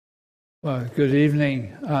Well, good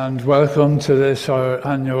evening and welcome to this, our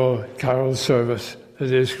annual carol service.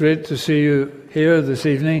 It is great to see you here this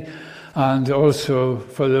evening, and also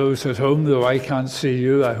for those at home, though I can't see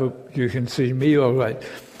you, I hope you can see me all right.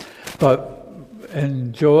 But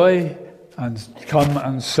enjoy and come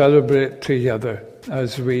and celebrate together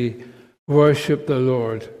as we worship the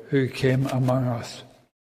Lord who came among us.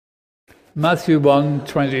 Matthew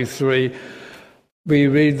 1:23. We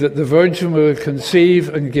read that the Virgin will conceive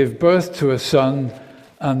and give birth to a son,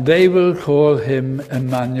 and they will call him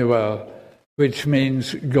Emmanuel, which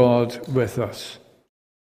means God with us.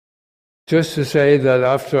 Just to say that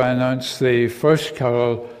after I announce the first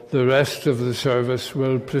carol, the rest of the service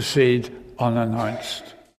will proceed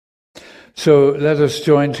unannounced. So let us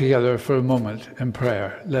join together for a moment in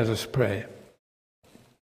prayer. Let us pray.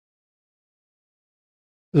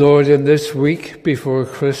 Lord, in this week before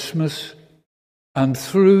Christmas, and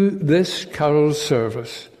through this carol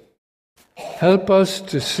service, help us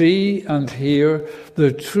to see and hear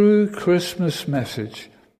the true Christmas message.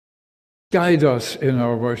 Guide us in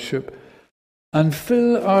our worship and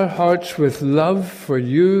fill our hearts with love for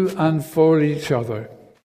you and for each other,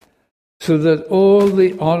 so that all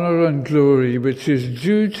the honour and glory which is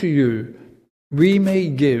due to you we may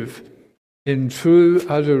give in true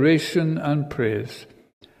adoration and praise.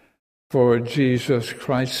 For Jesus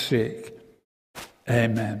Christ's sake.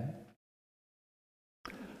 Amen.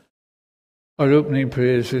 Our opening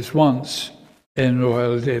praise is Once in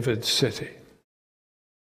Royal David's City.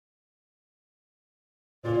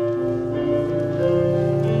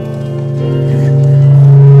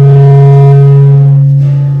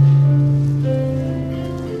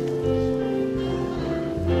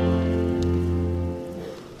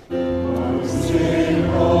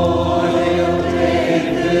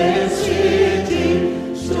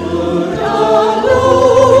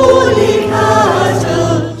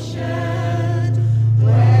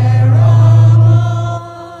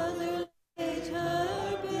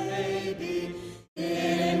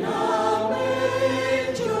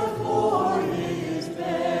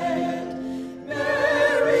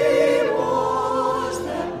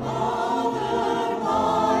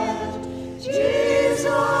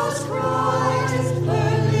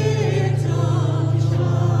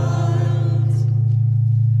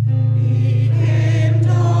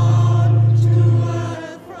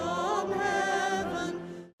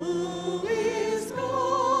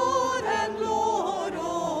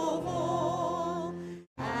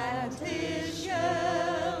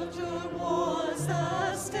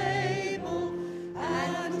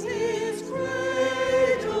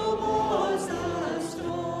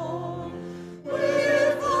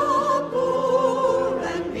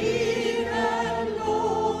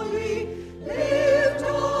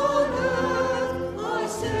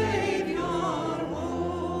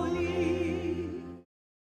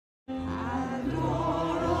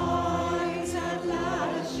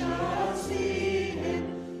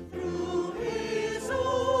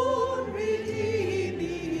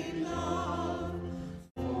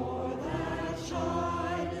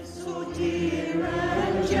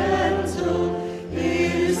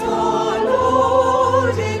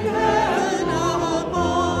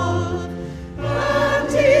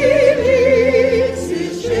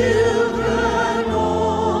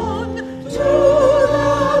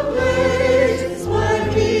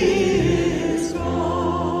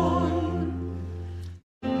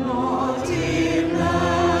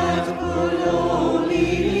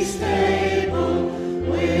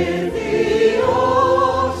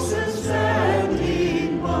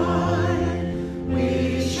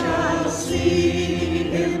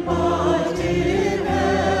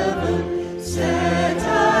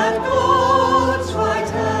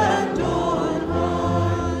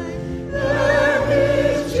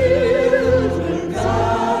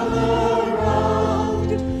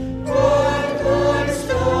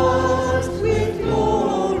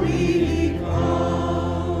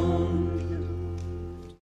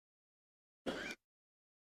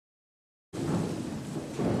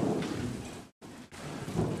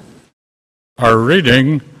 Our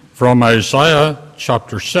reading from Isaiah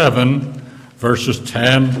chapter 7, verses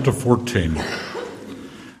 10 to 14.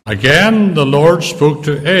 Again, the Lord spoke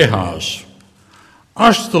to Ahaz.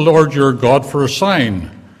 Ask the Lord your God for a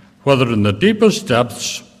sign, whether in the deepest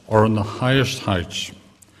depths or in the highest heights.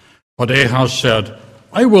 But Ahaz said,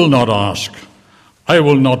 I will not ask. I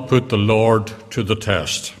will not put the Lord to the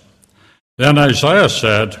test. Then Isaiah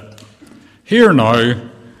said, Hear now,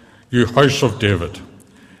 you house of David.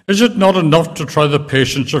 Is it not enough to try the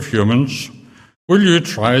patience of humans? Will you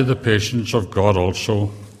try the patience of God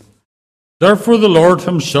also? Therefore the Lord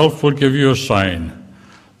himself will give you a sign.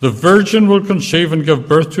 The virgin will conceive and give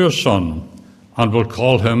birth to a son, and will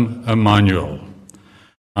call him Emmanuel.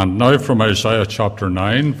 And now from Isaiah chapter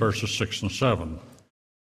 9, verses 6 and 7.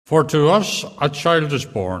 For to us a child is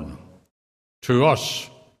born, to us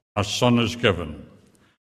a son is given,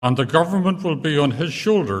 and the government will be on his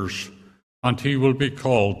shoulders, and he will be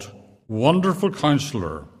called Wonderful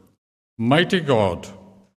Counselor, Mighty God,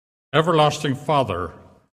 Everlasting Father,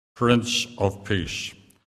 Prince of Peace.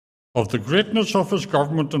 Of the greatness of his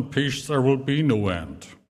government and peace there will be no end.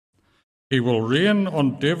 He will reign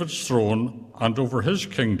on David's throne and over his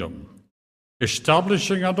kingdom,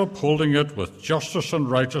 establishing and upholding it with justice and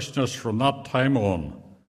righteousness from that time on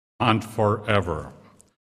and forever.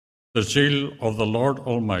 The zeal of the Lord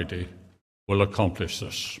Almighty will accomplish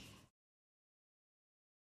this.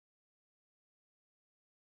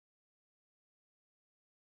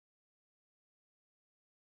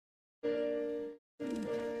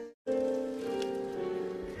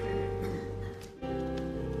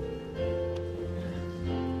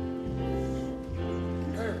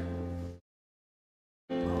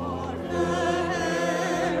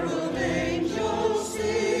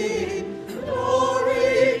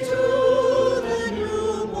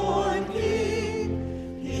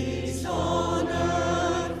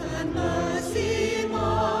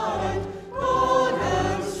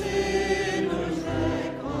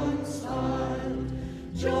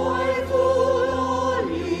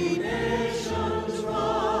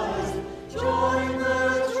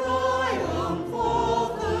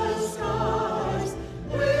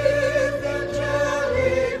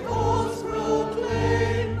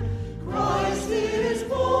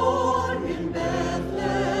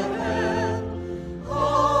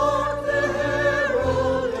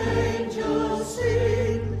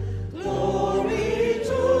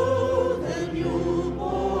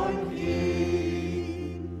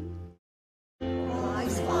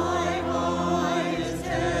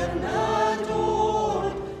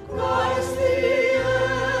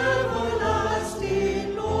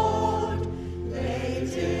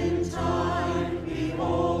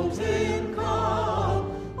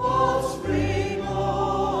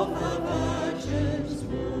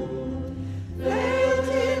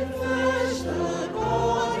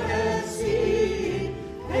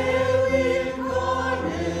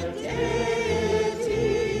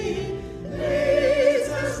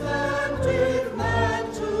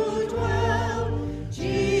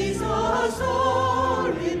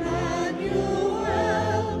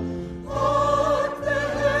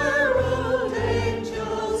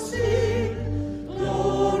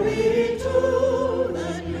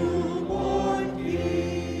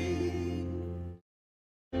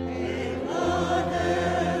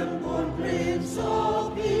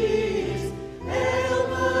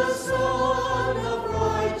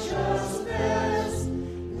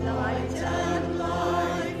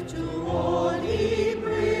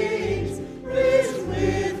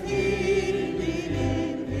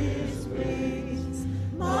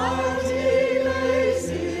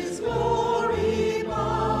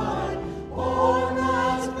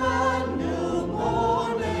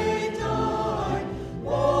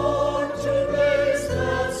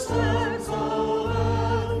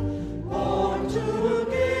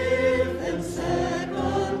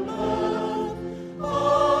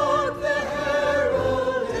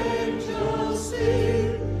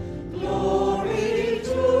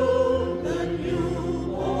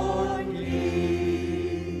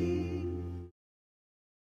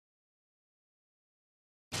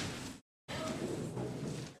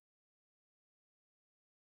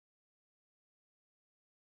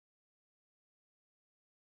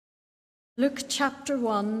 Luke chapter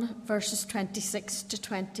 1, verses 26 to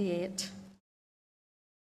 28.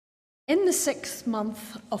 In the 6th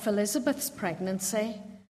month of Elizabeth's pregnancy,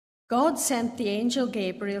 God sent the angel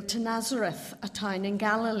Gabriel to Nazareth, a town in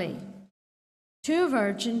Galilee, to a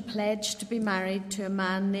virgin pledged to be married to a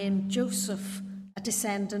man named Joseph, a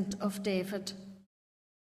descendant of David.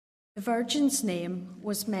 The virgin's name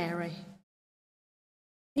was Mary.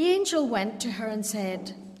 The angel went to her and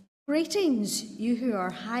said, "Greetings, you who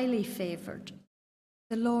are highly favored.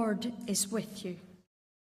 The Lord is with you."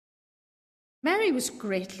 Mary was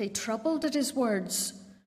greatly troubled at his words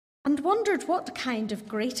and wondered what kind of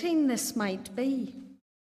greeting this might be.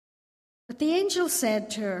 But the angel said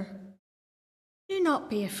to her, "Do not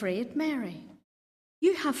be afraid, Mary.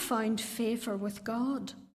 You have found favor with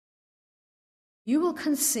God. You will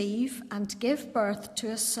conceive and give birth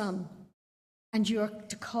to a son, and you are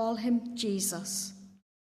to call him Jesus.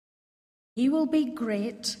 He will be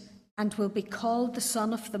great and will be called the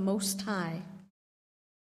Son of the Most High.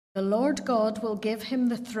 The Lord God will give him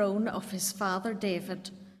the throne of his father David,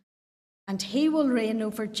 and he will reign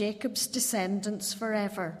over Jacob's descendants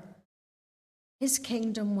forever. His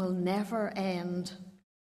kingdom will never end.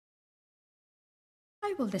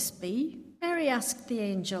 How will this be? Mary asked the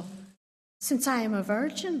angel, since I am a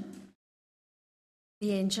virgin.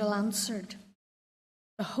 The angel answered,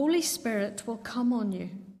 the Holy Spirit will come on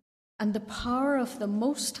you, and the power of the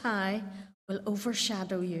Most High will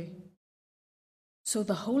overshadow you. So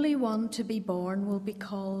the Holy One to be born will be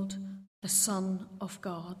called the Son of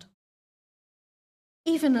God.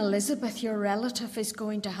 Even Elizabeth, your relative, is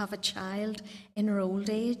going to have a child in her old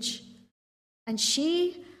age, and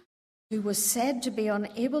she, who was said to be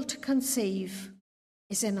unable to conceive,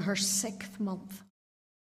 is in her 6th month.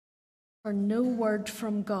 For no word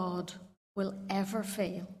from God will ever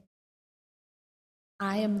fail.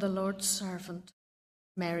 I am the Lord's servant,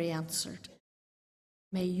 Mary answered.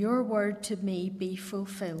 May your word to me be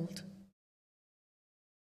fulfilled.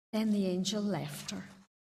 Then the angel left her.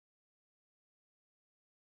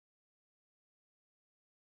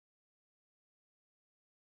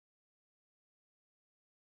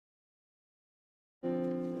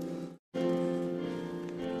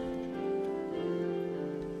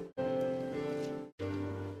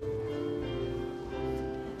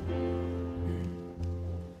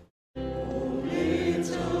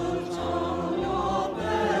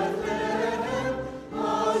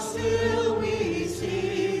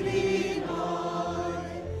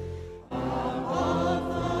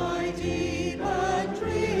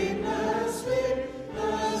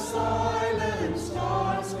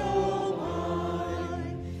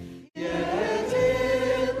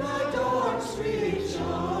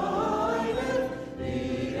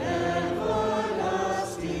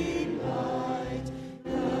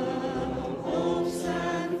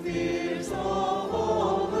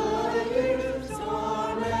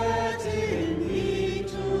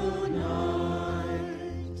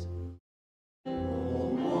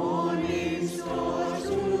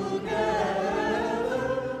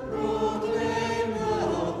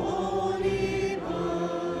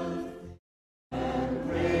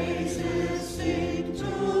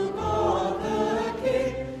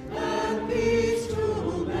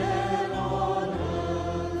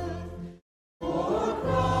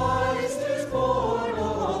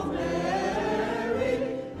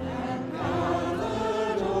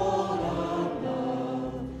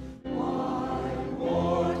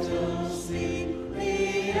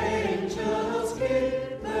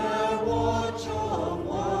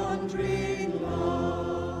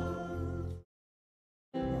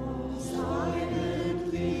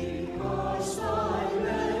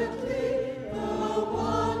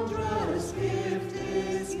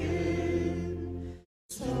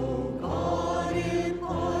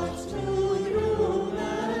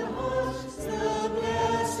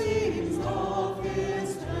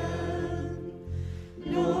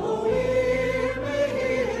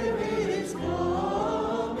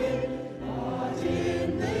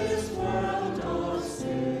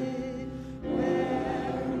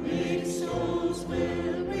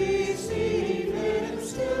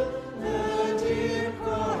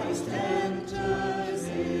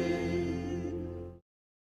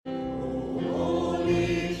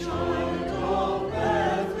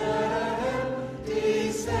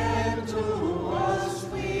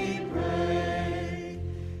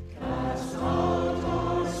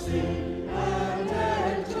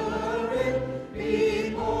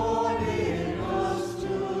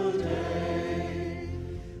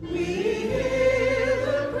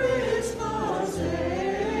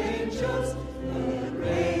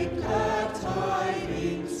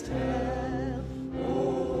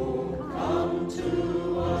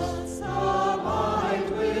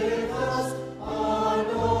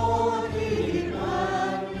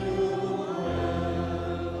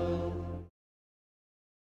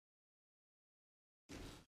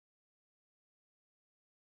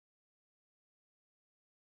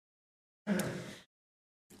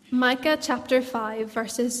 Micah chapter 5,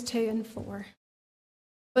 verses 2 and 4.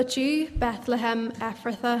 But you, Bethlehem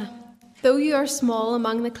Ephrathah, though you are small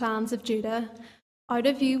among the clans of Judah, out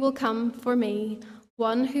of you will come for me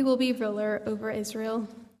one who will be ruler over Israel,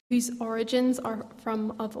 whose origins are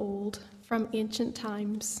from of old, from ancient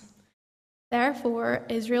times. Therefore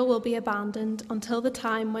Israel will be abandoned until the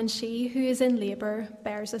time when she who is in labour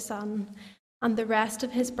bears a son, and the rest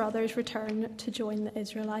of his brothers return to join the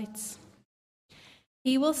Israelites.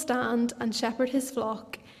 He will stand and shepherd his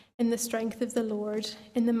flock in the strength of the Lord,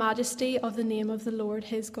 in the majesty of the name of the Lord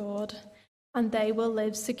his God, and they will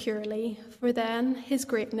live securely, for then his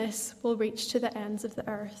greatness will reach to the ends of the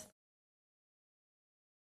earth.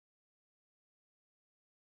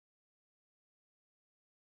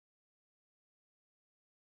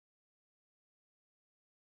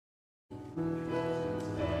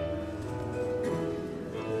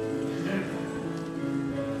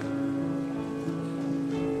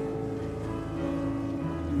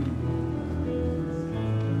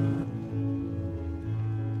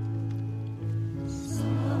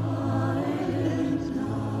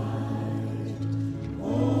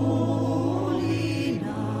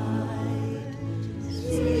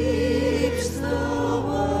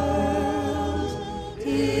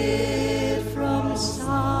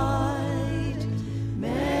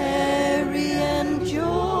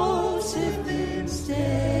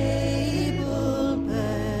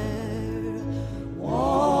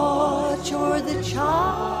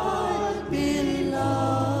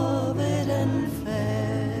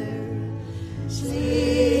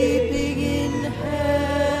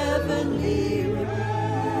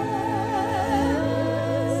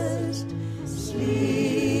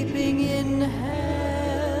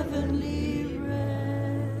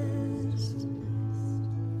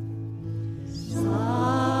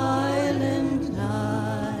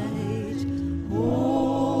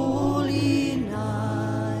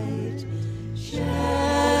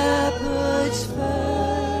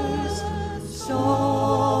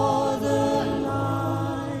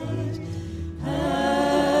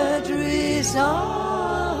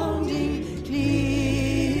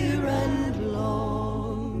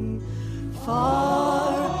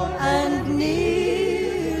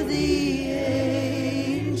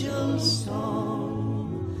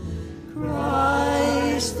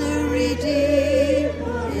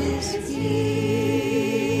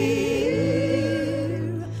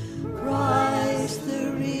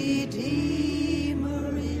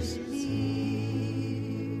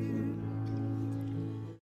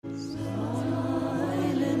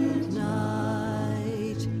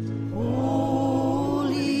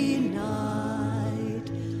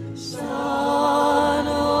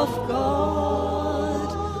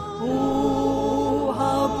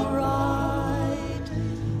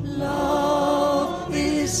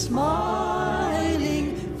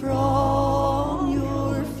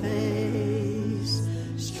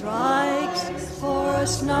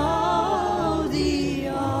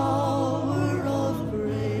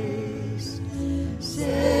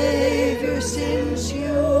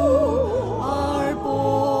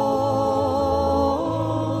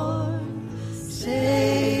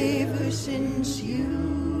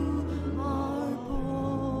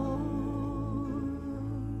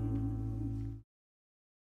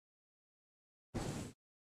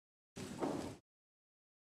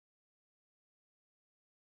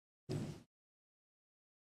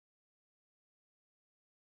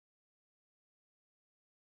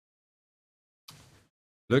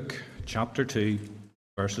 Luke chapter 2,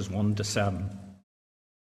 verses 1 to 7.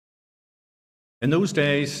 In those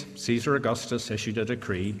days, Caesar Augustus issued a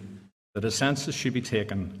decree that a census should be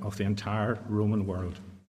taken of the entire Roman world.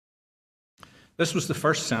 This was the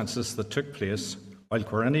first census that took place while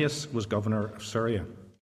Quirinius was governor of Syria.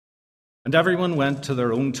 And everyone went to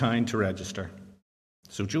their own town to register.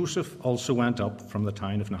 So Joseph also went up from the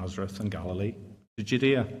town of Nazareth in Galilee to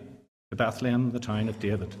Judea, to Bethlehem, the town of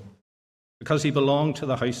David, because he belonged to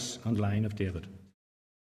the house and line of David.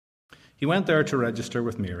 He went there to register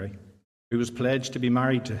with Mary, who was pledged to be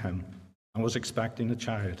married to him and was expecting a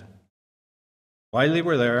child. While they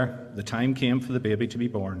were there, the time came for the baby to be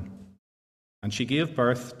born, and she gave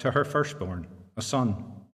birth to her firstborn, a son.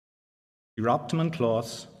 She wrapped him in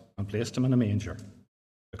cloths and placed him in a manger,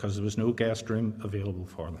 because there was no guest room available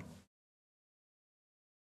for them.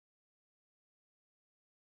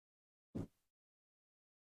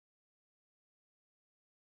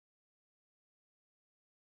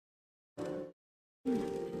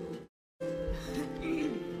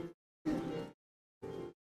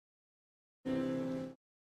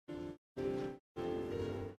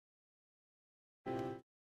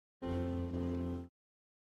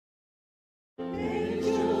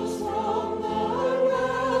 Angels from the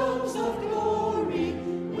realms of glory,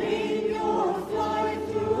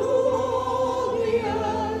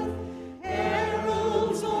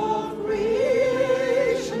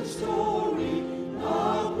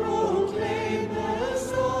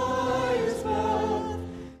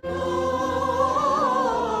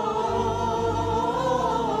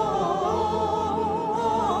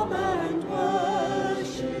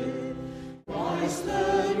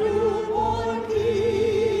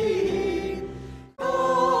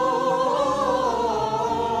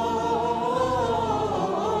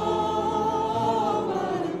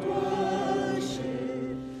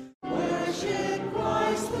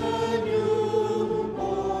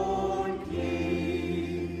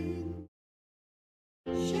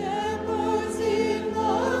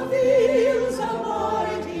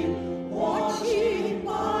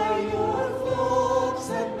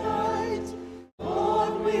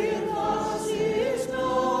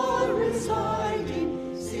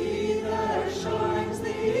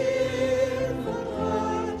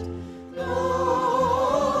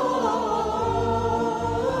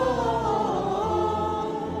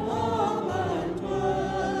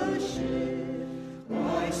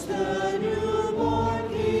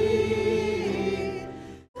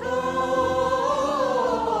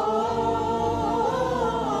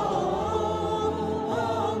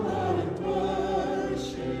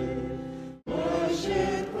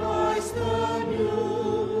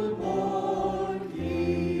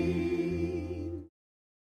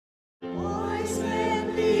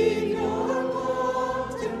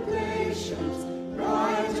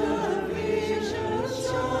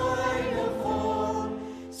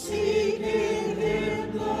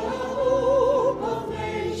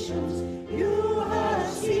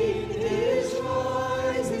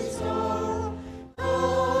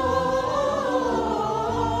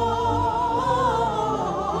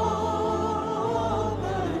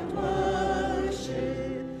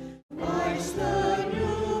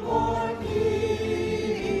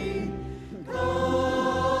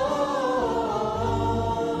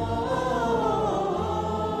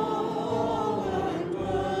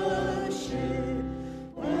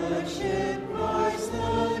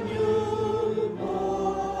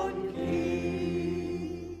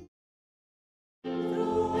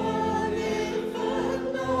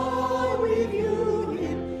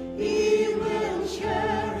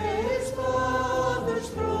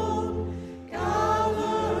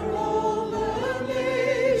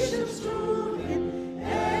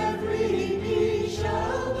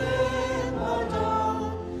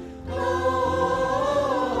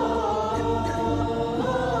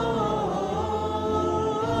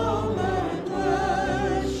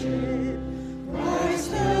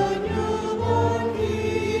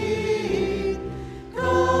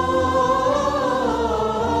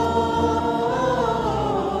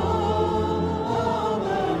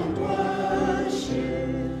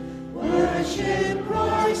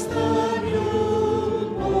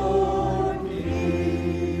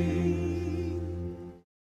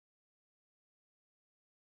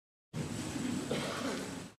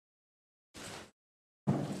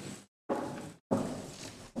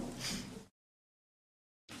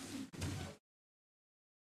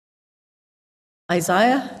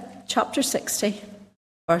 Isaiah chapter 60,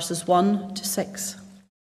 verses 1 to 6.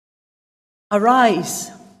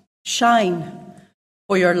 Arise, shine,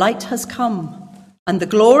 for your light has come, and the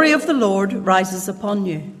glory of the Lord rises upon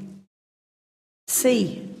you.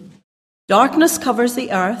 See, darkness covers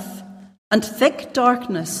the earth, and thick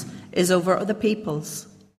darkness is over the peoples.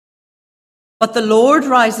 But the Lord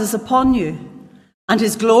rises upon you, and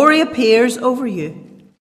his glory appears over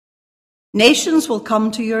you. Nations will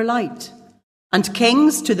come to your light, and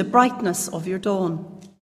kings to the brightness of your dawn.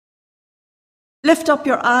 Lift up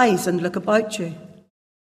your eyes and look about you.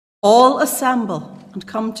 All assemble and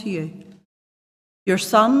come to you. Your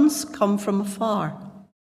sons come from afar,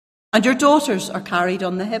 and your daughters are carried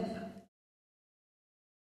on the hip.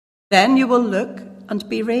 Then you will look and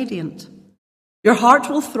be radiant. Your heart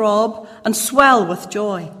will throb and swell with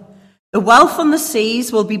joy. The wealth on the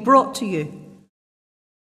seas will be brought to you.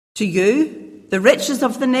 To you, the riches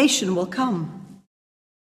of the nation will come.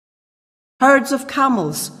 Herds of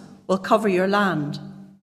camels will cover your land.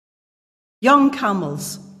 Young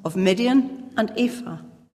camels of Midian and Ephah,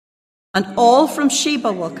 and all from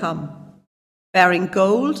Sheba will come, bearing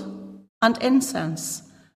gold and incense,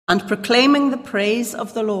 and proclaiming the praise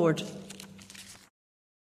of the Lord.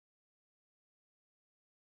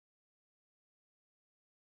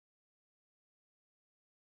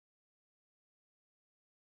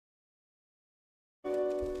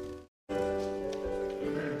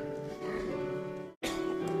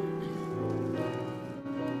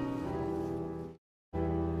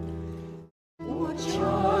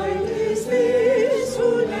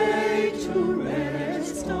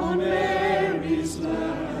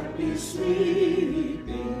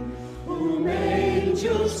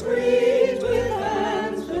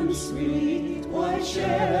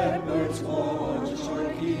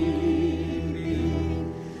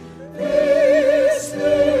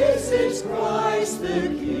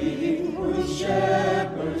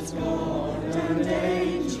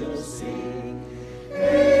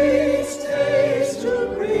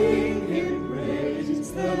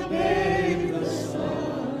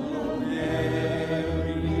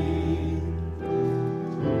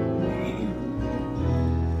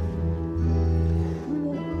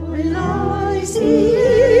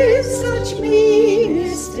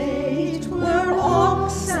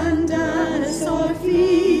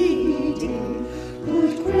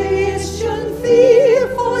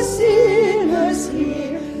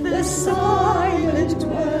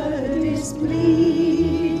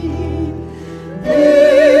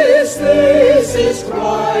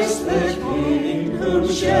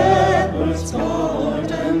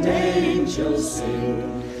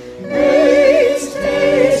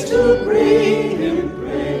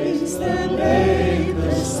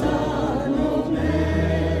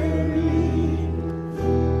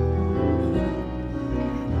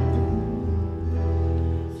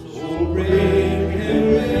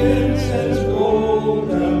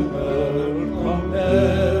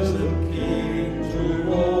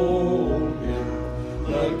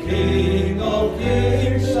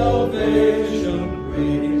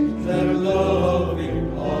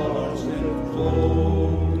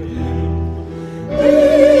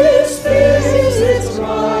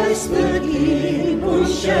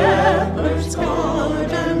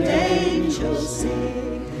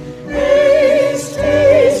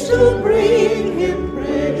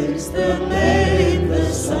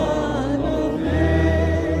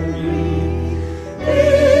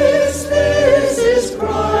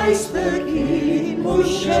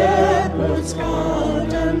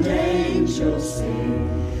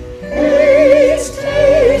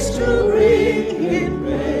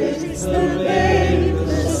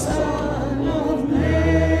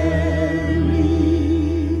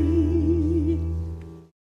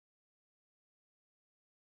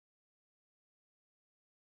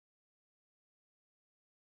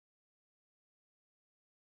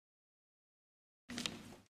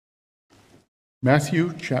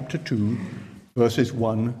 Matthew chapter 2, verses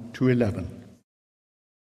 1 to 11.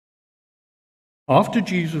 After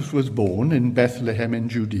Jesus was born in Bethlehem in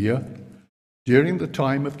Judea, during the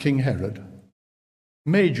time of King Herod,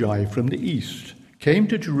 Magi from the east came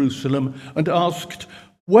to Jerusalem and asked,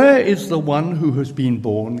 "Where is the one who has been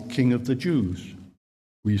born King of the Jews?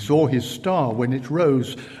 We saw his star when it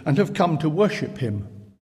rose and have come to worship him."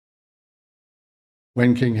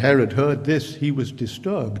 When King Herod heard this, he was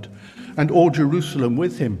disturbed, and all Jerusalem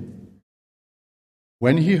with him.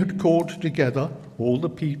 When he had called together all the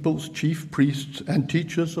people's chief priests and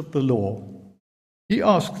teachers of the law, he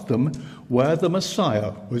asked them where the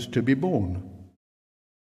Messiah was to be born.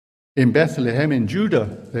 "In Bethlehem in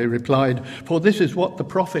Judah," they replied, "for this is what the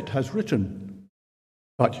prophet has written.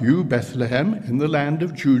 But you, Bethlehem, in the land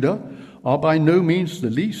of Judah, are by no means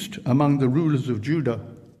the least among the rulers of Judah.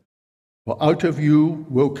 For out of you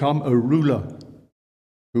will come a ruler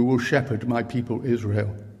who will shepherd my people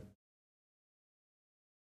Israel."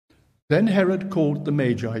 Then Herod called the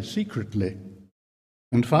Magi secretly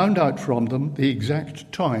and found out from them the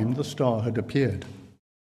exact time the star had appeared.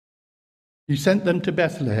 He sent them to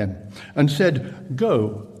Bethlehem and said,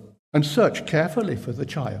 "Go and search carefully for the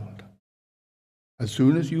child. As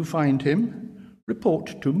soon as you find him,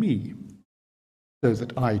 report to me, so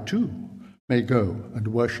that I too may go and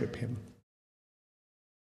worship him."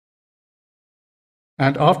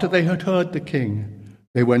 And after they had heard the king,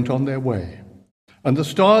 they went on their way. And the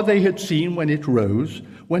star they had seen when it rose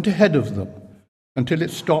went ahead of them until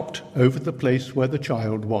it stopped over the place where the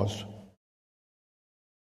child was.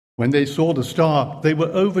 When they saw the star, they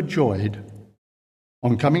were overjoyed.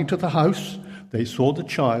 On coming to the house, they saw the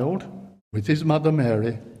child with his mother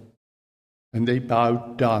Mary, and they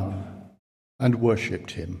bowed down and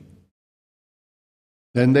worshipped him.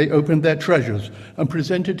 Then they opened their treasures and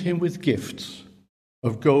presented him with gifts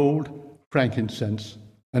of gold, frankincense,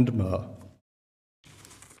 and myrrh.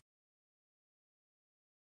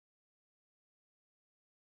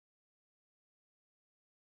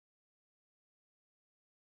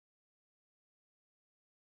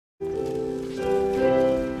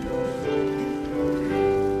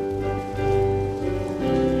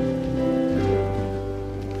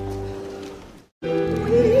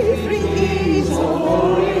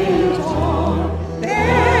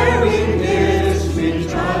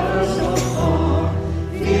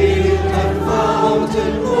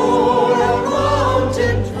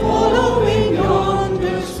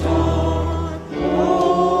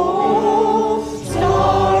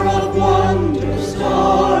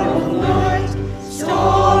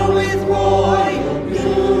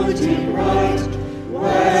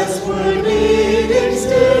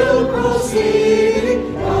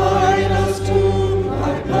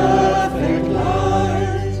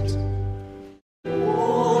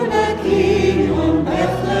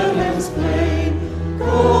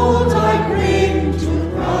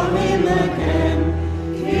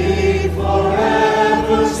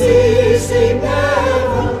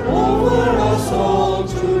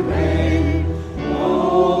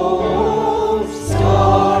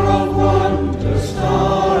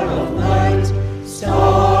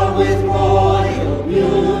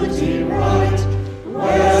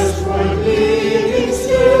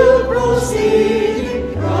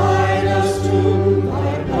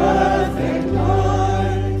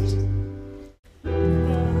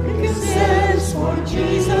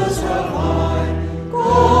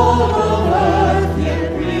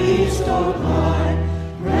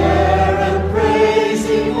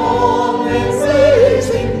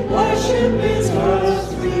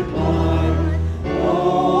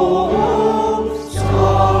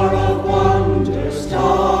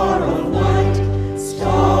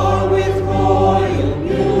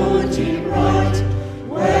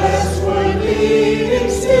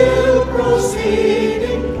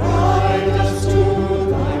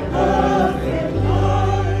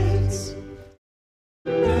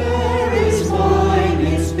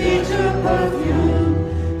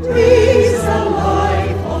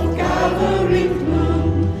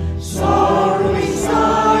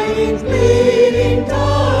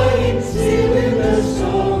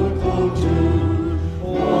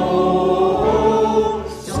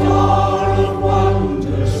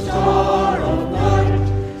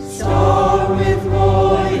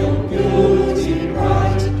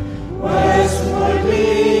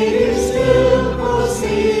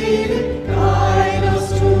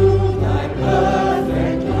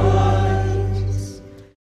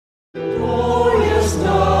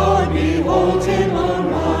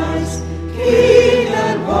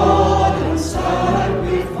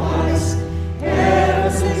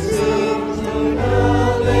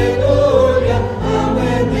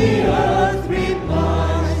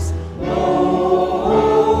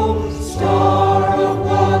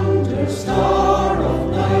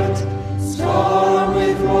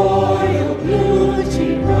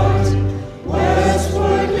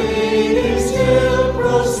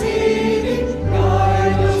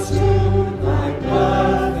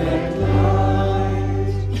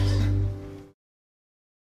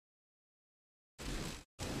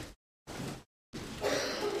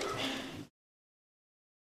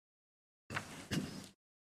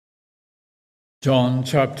 John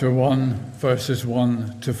chapter 1, verses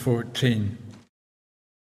 1 to 14.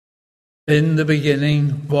 In the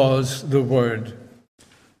beginning was the Word,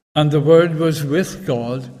 and the Word was with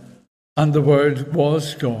God, and the Word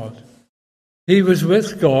was God. He was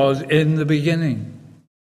with God in the beginning.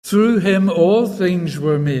 Through him all things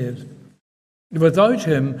were made. Without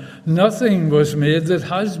him nothing was made that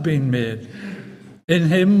has been made. In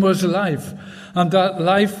him was life, and that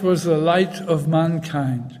life was the light of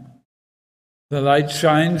mankind. The light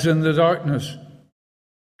shines in the darkness,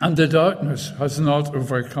 and the darkness has not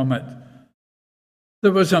overcome it.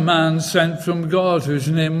 There was a man sent from God whose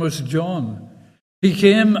name was John. He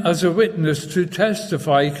came as a witness to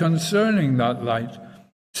testify concerning that light,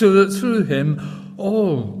 so that through him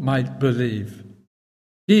all might believe.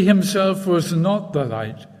 He himself was not the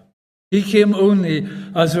light. He came only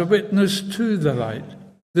as a witness to the light.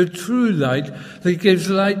 The true light that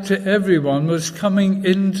gives light to everyone was coming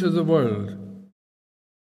into the world.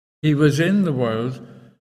 He was in the world,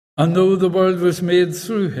 and though the world was made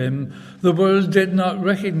through him, the world did not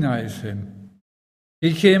recognize him.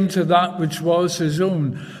 He came to that which was his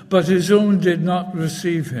own, but his own did not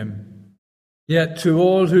receive him. Yet to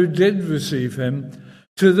all who did receive him,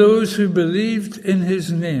 to those who believed in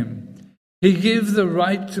his name, he gave the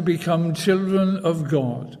right to become children of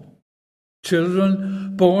God.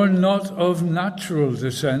 Children born not of natural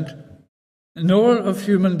descent, nor of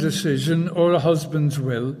human decision or a husband's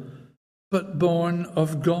will, but born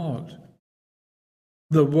of God.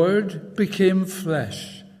 The Word became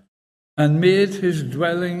flesh and made his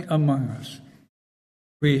dwelling among us.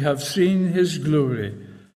 We have seen his glory,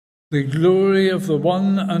 the glory of the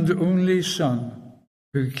one and only Son,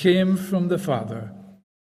 who came from the Father,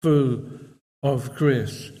 full of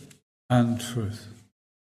grace and truth.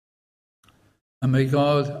 And may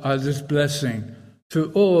God add his blessing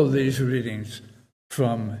to all these readings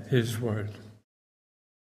from his word.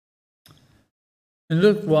 In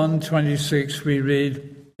Luke 1:26 we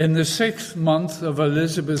read, "In the 6th month of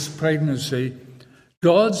Elizabeth's pregnancy,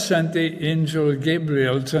 God sent the angel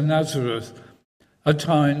Gabriel to Nazareth, a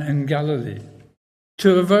town in Galilee,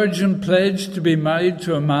 to a virgin pledged to be married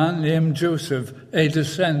to a man named Joseph, a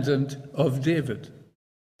descendant of David.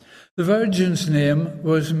 The virgin's name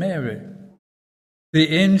was Mary. The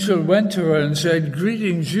angel went to her and said,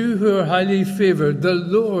 'Greetings, you who are highly favored, the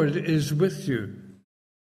Lord is with you.'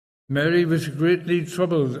 Mary was greatly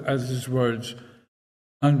troubled at his words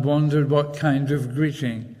and wondered what kind of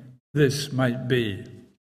greeting this might be."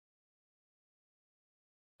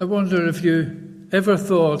 I wonder if you ever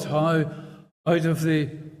thought how out of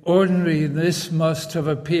the ordinary this must have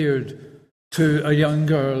appeared to a young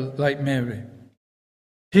girl like Mary.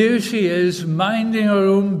 Here she is, minding her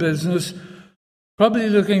own business, probably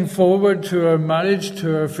looking forward to her marriage to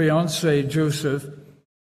her fiancé Joseph,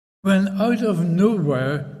 when out of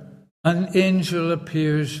nowhere an angel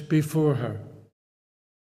appears before her.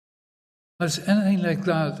 Has anything like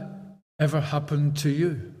that ever happened to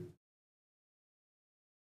you?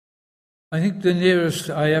 I think the nearest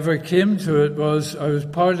I ever came to it was I was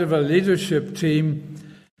part of a leadership team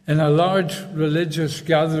in a large religious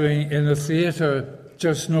gathering in a theatre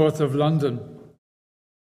just north of London.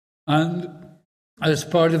 And as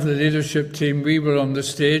part of the leadership team, we were on the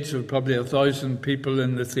stage with probably 1,000 people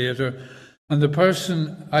in the theatre, and the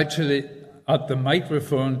person actually at the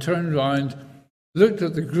microphone turned round, looked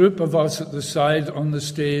at the group of us at the side on the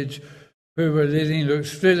stage who were leading, looked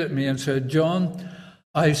straight at me and said, "John,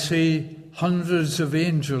 I see hundreds of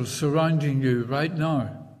angels surrounding you right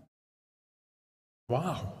now."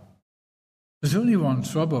 Wow. There's only one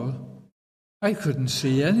trouble. I couldn't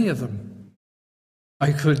see any of them.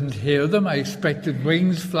 I couldn't hear them. I expected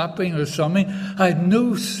wings flapping or something. I had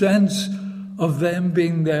no sense of them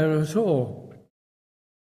being there at all.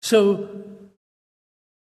 So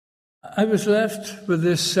I was left with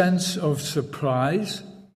this sense of surprise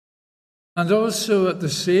and also at the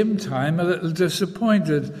same time a little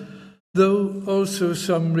disappointed, though also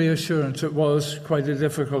some reassurance. It was quite a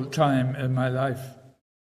difficult time in my life.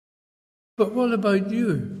 But what about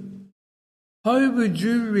you? How would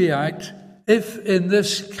you react if in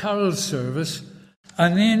this carol service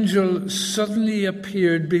an angel suddenly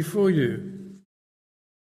appeared before you?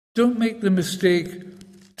 Don't make the mistake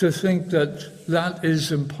to think that that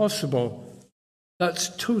is impossible. That's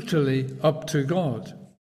totally up to God.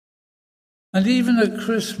 And even at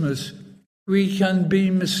Christmas, we can be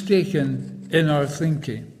mistaken in our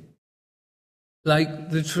thinking. Like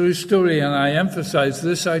the true story, and I emphasize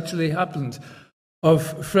this actually happened,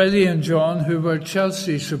 of Freddie and John, who were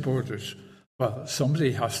Chelsea supporters. Well,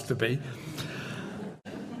 somebody has to be.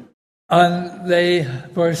 And they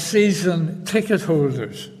were season ticket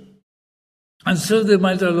holders. And so they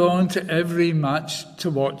went along to every match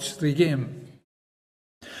to watch the game.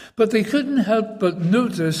 But they couldn't help but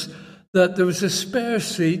notice that there was a spare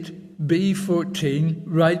seat, B14,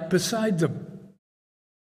 right beside them.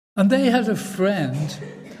 And they had a friend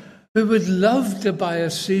who would love to buy a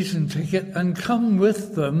season ticket and come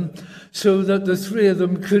with them so that the three of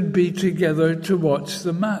them could be together to watch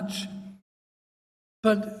the match.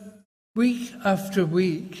 But week after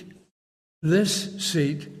week, this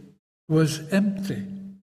seat was empty.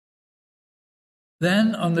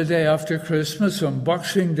 Then, on the day after Christmas, on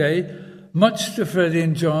Boxing Day, much to Freddie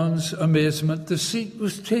and John's amazement, the seat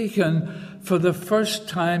was taken for the first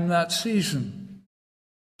time that season.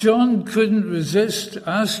 John couldn't resist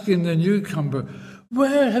asking the newcomer,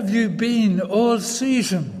 "Where have you been all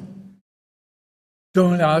season?"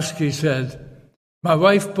 "Don't ask," he said. "My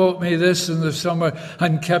wife bought me this in the summer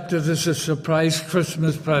and kept it as a surprise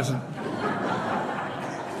Christmas present."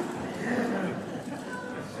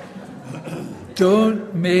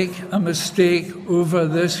 Don't make a mistake over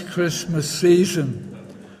this Christmas season.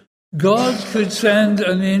 God could send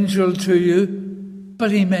an angel to you, but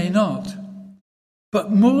he may not. But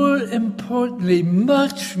more importantly,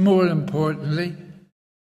 much more importantly,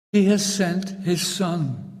 he has sent his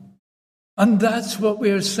Son. And that's what we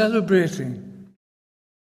are celebrating.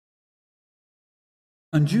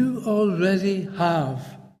 And you already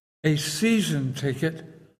have a season ticket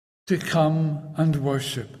to come and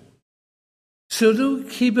worship. So don't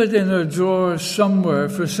keep it in a drawer somewhere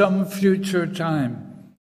for some future time.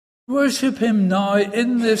 Worship him now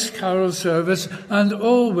in this carol service and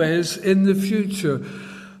always in the future.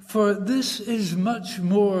 For this is much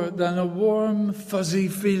more than a warm, fuzzy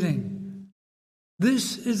feeling.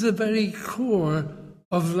 This is the very core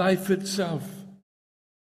of life itself.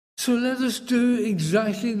 So let us do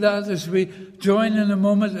exactly that as we join in a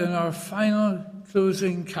moment in our final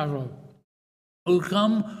closing carol. O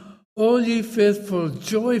come, all ye faithful,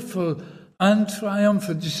 joyful and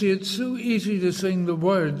triumphant. You see, it's so easy to sing the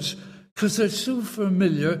words because they're so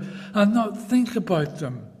familiar and not think about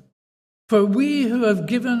them. For we who have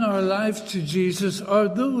given our lives to Jesus are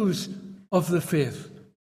those of the faith.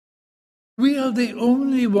 We are the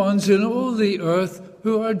only ones in all the earth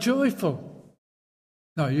who are joyful.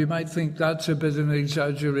 Now, you might think that's a bit of an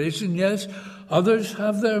exaggeration. Yes, others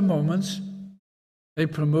have their moments. A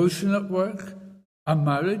promotion at work, a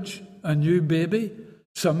marriage, a new baby,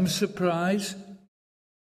 some surprise.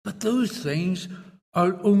 But those things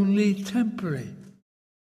are only temporary.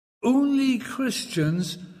 Only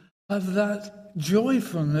Christians have that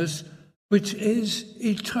joyfulness which is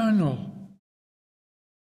eternal.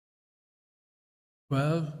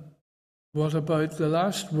 Well, what about the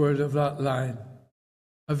last word of that line?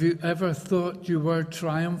 Have you ever thought you were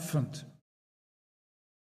triumphant?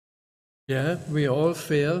 Yeah, we all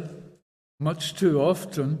fail, much too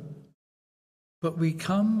often, but we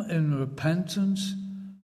come in repentance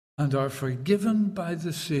and are forgiven by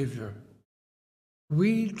the Saviour.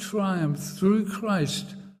 We triumph through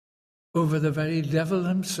Christ over the very devil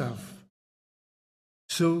himself.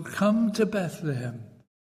 So come to Bethlehem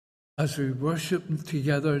as we worship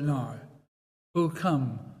together now. O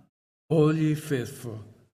come, all ye faithful,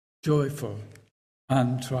 joyful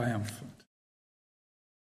and triumphant.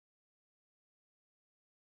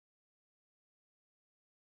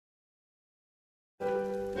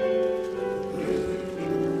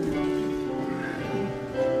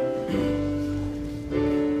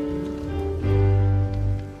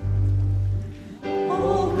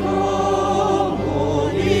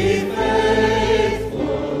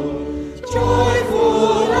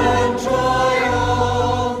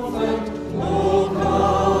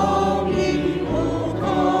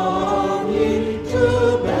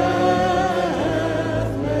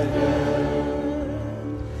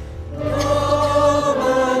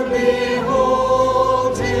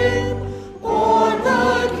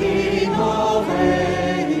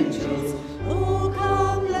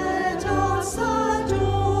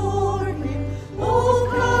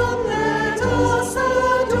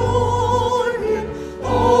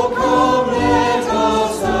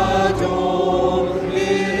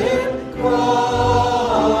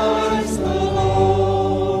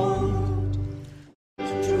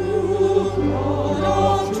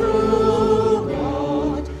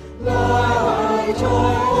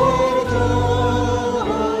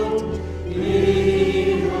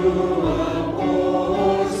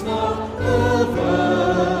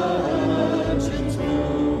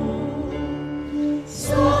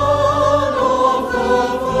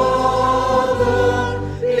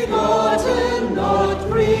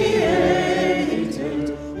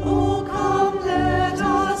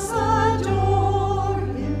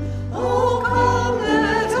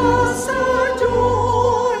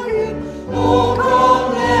 Oh,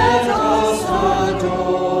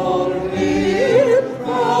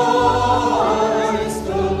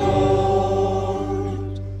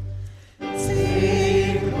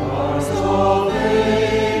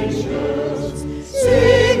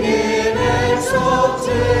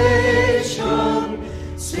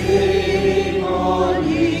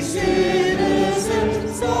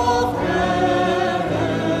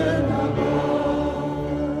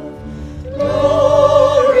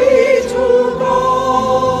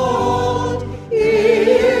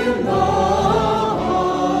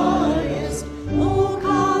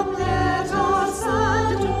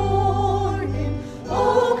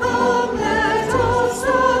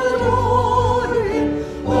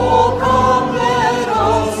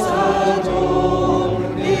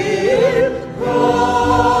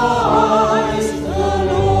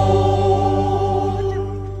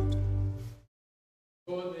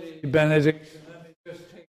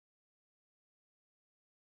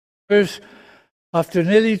 After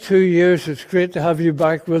nearly 2 years, it's great to have you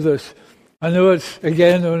back with us. I know it's,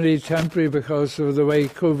 again, only temporary because of the way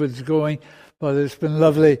COVID's going, but it's been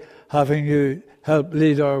lovely having you help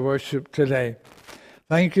lead our worship today.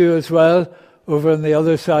 Thank you as well over on the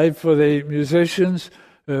other side for the musicians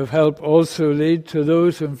who have helped also lead, to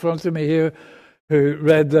those in front of me here who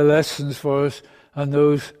read the lessons for us, and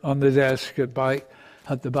those on the desk at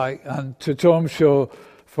the back, and to Tom Shaw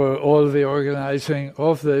for all the organising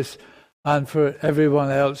of this, and for everyone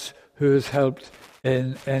else who has helped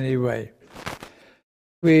in any way.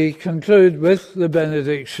 We conclude with the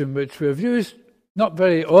benediction, which we've used not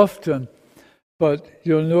very often, but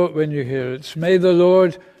you'll know it when you hear it. It's May the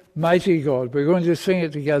Lord, mighty God. We're going to sing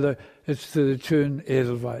it together. It's to the tune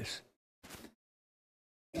Edelweiss.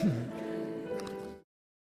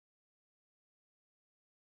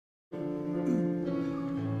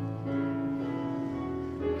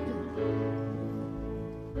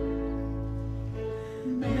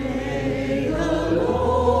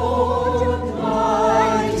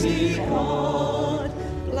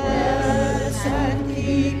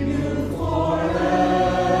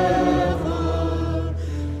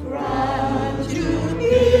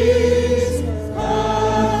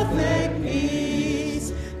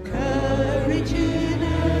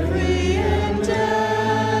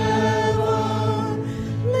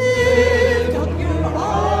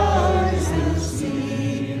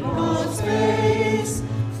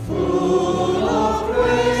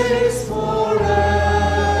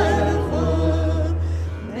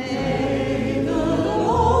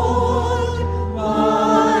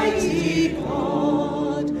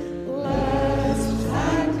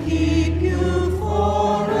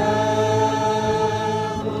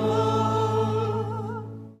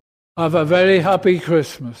 Have a very happy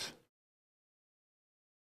Christmas.